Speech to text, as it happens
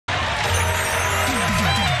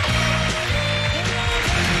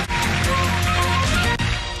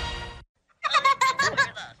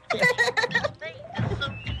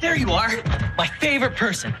My favorite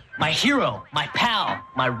person, my hero, my pal,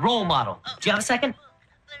 my role model. Do you have a second?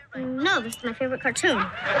 No, this is my favorite cartoon. No,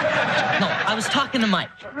 I was talking to Mike.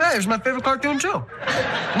 Hey, it's my favorite cartoon, too.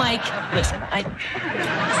 Mike, listen,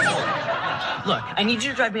 Look, I need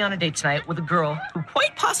you to drive me on a date tonight with a girl who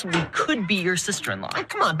quite possibly could be your sister-in-law. Hey,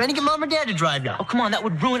 come on, Benny, get Mom and Dad to drive you. Oh, come on, that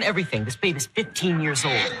would ruin everything. This babe is 15 years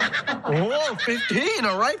old. Oh, 15,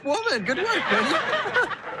 a ripe woman. Good work, Benny.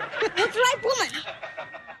 What's a ripe woman?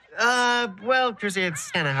 Well, Chrissy,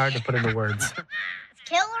 it's kind of hard to put into words. Is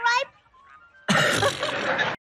Kayla ripe?